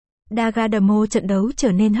Dagathomo trận đấu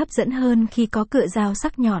trở nên hấp dẫn hơn khi có cựa dao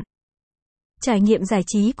sắc nhọn. Trải nghiệm giải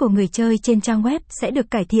trí của người chơi trên trang web sẽ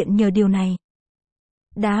được cải thiện nhờ điều này.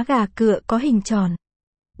 Đá gà cựa có hình tròn.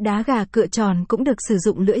 Đá gà cựa tròn cũng được sử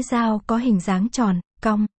dụng lưỡi dao có hình dáng tròn,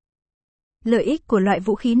 cong. Lợi ích của loại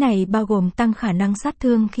vũ khí này bao gồm tăng khả năng sát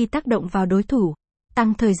thương khi tác động vào đối thủ,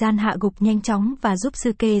 tăng thời gian hạ gục nhanh chóng và giúp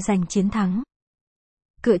sư kê giành chiến thắng.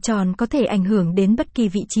 Cựa tròn có thể ảnh hưởng đến bất kỳ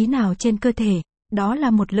vị trí nào trên cơ thể, đó là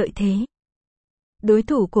một lợi thế. Đối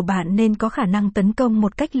thủ của bạn nên có khả năng tấn công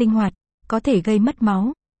một cách linh hoạt, có thể gây mất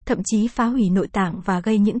máu, thậm chí phá hủy nội tạng và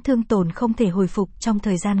gây những thương tổn không thể hồi phục trong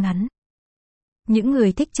thời gian ngắn. Những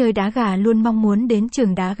người thích chơi đá gà luôn mong muốn đến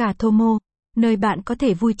trường dagathomo, nơi bạn có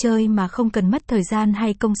thể vui chơi mà không cần mất thời gian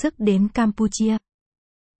hay công sức đến Campuchia.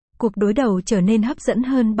 Cuộc đối đầu trở nên hấp dẫn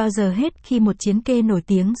hơn bao giờ hết khi một chiến kê nổi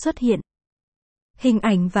tiếng xuất hiện. Hình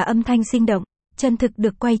ảnh và âm thanh sinh động, chân thực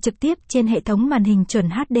được quay trực tiếp trên hệ thống màn hình chuẩn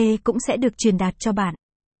HD cũng sẽ được truyền đạt cho bạn.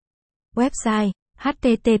 Website: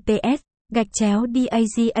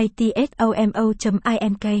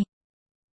 https://dagathomo.ink